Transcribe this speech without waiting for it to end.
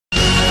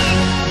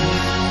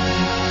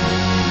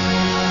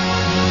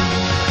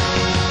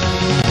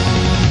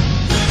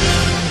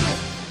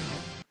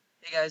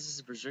guys, this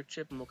is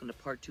BerserkChip, and welcome to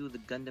part 2 of the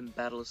Gundam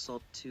Battle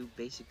Assault 2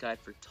 Basic Guide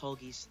for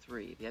Tallgeese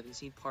III. If you haven't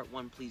seen part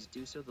 1, please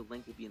do so. The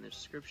link will be in the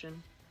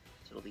description,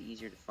 so it'll be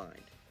easier to find.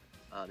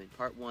 In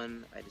part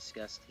 1, I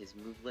discussed his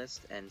move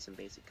list and some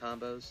basic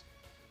combos,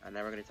 and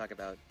now we're going to talk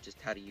about just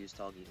how to use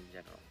Tallgeese in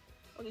general.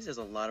 Tallgeese has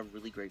a lot of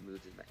really great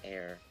moves in the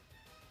air,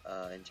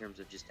 in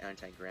terms of just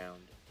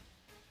anti-ground,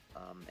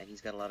 and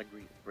he's got a lot of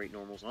great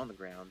normals on the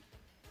ground,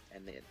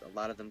 and a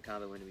lot of them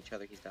combo into each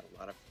other. He's got a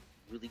lot of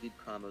really good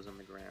combos on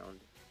the ground.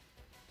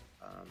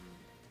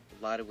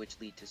 A lot of which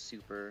lead to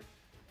super,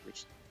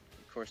 which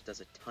of course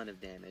does a ton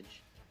of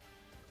damage.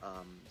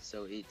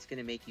 So it's going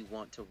to make you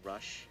want to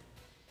rush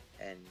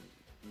and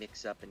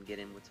mix up and get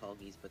in with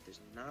Tallgeese, but there's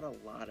not a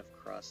lot of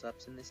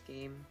cross-ups in this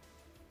game,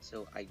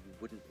 so I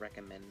wouldn't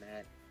recommend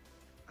that.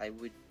 I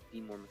would be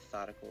more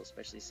methodical,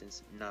 especially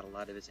since not a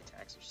lot of his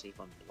attacks are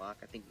safe on block.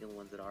 I think the only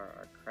ones that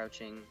are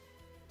crouching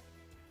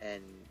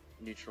and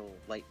neutral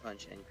light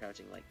punch and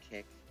crouching light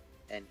kick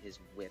and his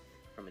whip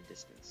from a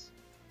distance.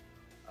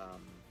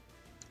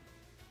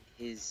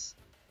 His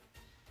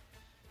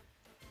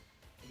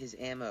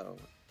ammo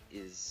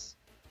is,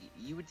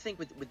 you would think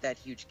with that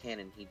huge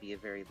cannon he'd be a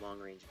very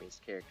long-range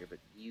based character, but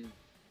you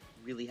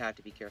really have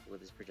to be careful with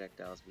his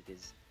projectiles,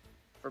 because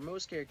for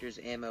most characters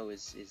ammo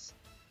is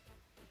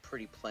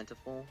pretty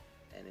plentiful,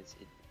 and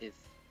if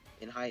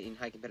in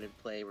high competitive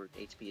play where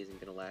HP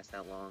isn't going to last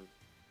that long,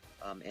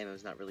 ammo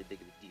is not really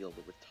big of a deal.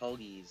 But with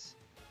Tallgeese,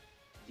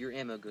 your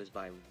ammo goes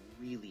by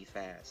really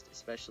fast,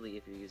 especially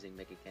if you're using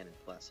Mega Cannon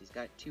Plus. He's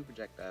got two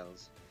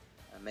projectiles,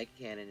 Mega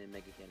Cannon and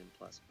Mega Cannon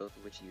Plus, both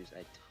of which use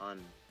a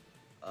ton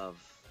of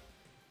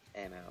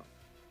ammo.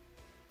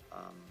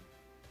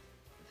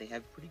 They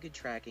have pretty good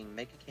tracking.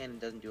 Mega Cannon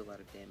doesn't do a lot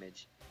of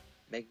damage.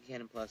 Mega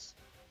Cannon Plus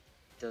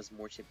does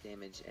more chip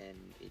damage, and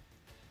it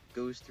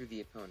goes through the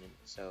opponent,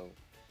 so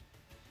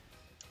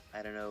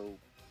I don't know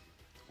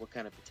what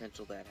kind of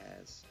potential that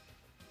has.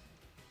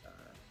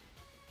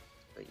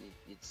 But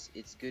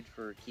it's good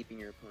for keeping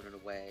your opponent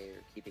away,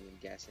 or keeping him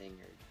guessing,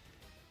 or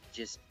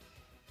just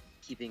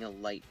keeping a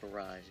light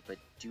barrage, but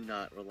do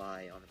not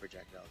rely on the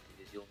projectile,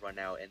 because you'll run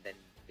out and then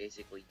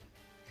basically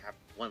have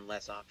one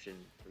less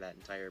option for that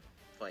entire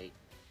fight.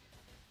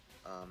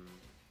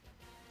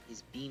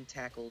 His beam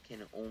tackle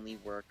can only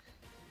work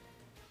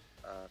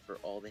for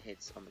all the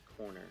hits on the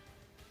corner,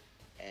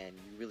 and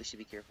you really should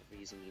be careful for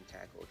using beam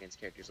tackle against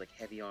characters like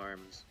Heavy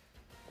Arms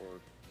or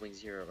Wing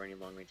Zero or any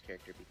long-range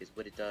character, because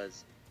what it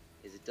does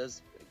is it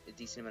does a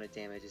decent amount of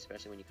damage,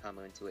 especially when you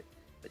combo into it,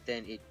 but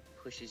then it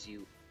pushes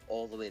you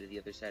all the way to the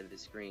other side of the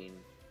screen,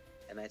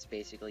 and that's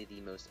basically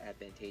the most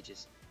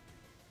advantageous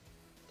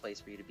place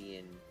for you to be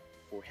in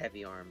for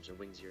Heavy Arms or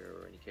Wing Zero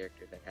or any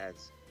character that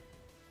has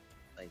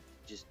like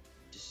just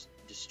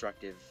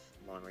destructive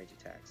long-range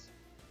attacks.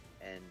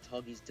 And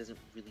Tallgeese doesn't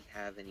really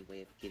have any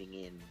way of getting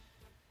in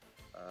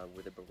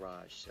with a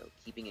barrage, so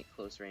keeping it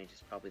close range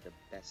is probably the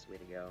best way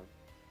to go.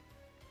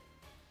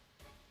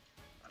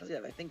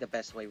 I think the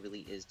best way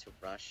really is to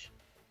rush.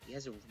 He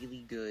has a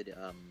really good,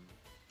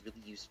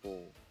 really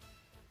useful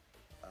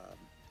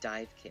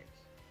dive kick,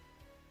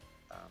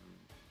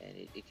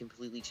 and it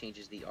completely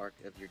changes the arc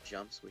of your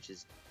jumps, which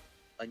is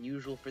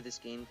unusual for this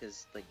game,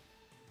 because like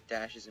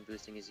dashes and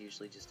boosting is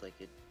usually just like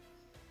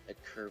a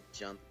curved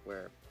jump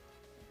where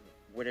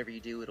whatever you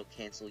do, it'll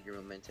cancel your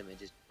momentum and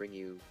just bring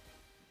you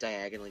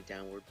diagonally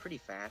downward pretty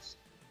fast.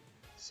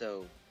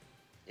 So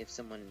if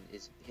someone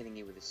is hitting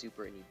you with a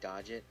super and you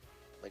dodge it,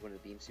 like one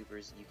of the beam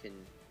supers, you can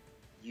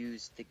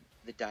use the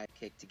dive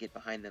kick to get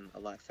behind them a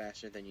lot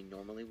faster than you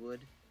normally would,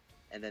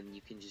 and then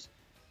you can just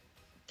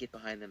get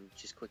behind them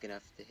just quick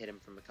enough to hit them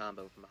from a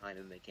combo from behind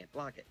them and they can't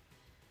block it.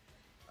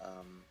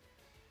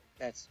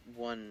 That's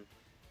one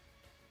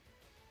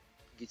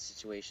good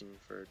situation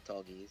for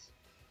Tallgeese.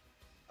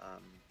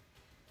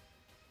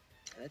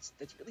 That's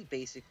really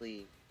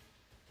basically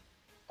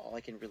all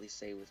I can really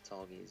say with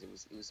Tallgeese.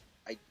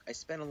 I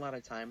spent a lot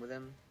of time with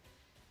him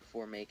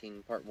before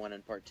making part 1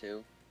 and part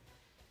 2,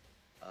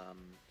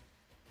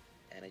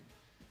 and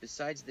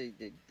besides the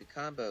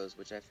combos,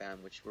 which I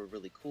found which were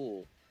really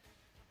cool, I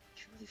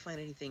can't really find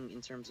anything in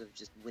terms of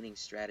just winning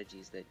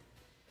strategies that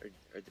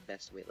are the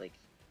best way, like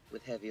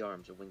with Heavy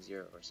Arms or Wing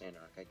Zero or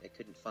Sandrock. I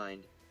couldn't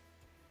find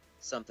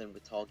something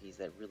with Tallgeese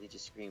that really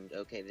just screamed,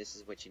 okay, this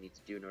is what you need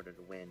to do in order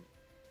to win.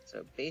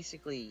 So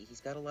basically,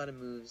 he's got a lot of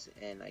moves,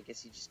 and I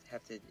guess you just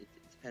have to, it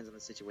depends on the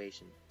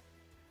situation.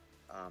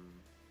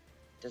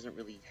 Doesn't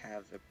really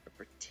have a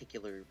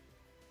particular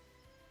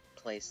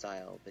play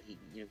style, but he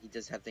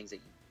does have things that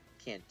you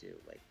can't do,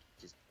 like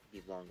just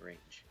be long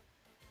range.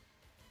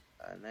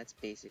 And that's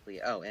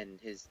basically, and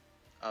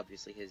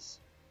obviously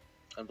his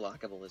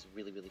unblockable is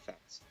really, really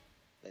fast.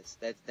 That's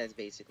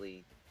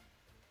basically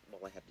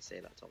all I have to say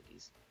about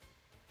Tallgeese.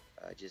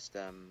 Just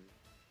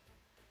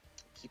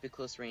keep it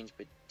close range,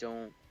 but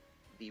don't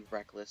be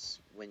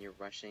reckless when you're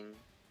rushing.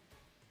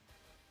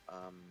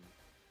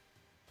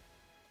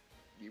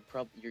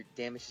 Your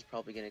damage is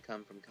probably going to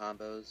come from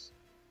combos,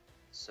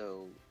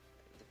 so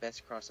the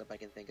best cross-up I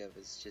can think of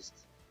is just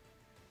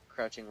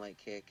crouching light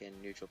kick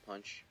and neutral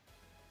punch.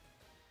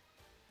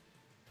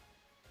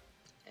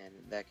 and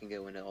that can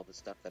go into all the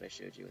stuff that I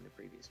showed you in the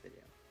previous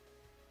video.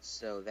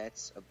 So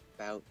that's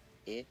about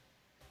it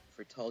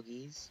for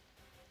Tallgeese.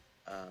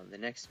 The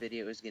next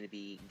video is going to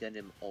be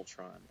Gundam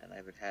Ultron, and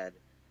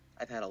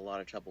I've had a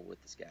lot of trouble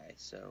with this guy,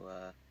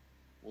 so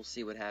we'll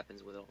see what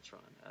happens with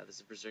Ultron. This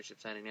is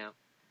BerserkChip signing out.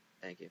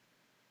 Thank you.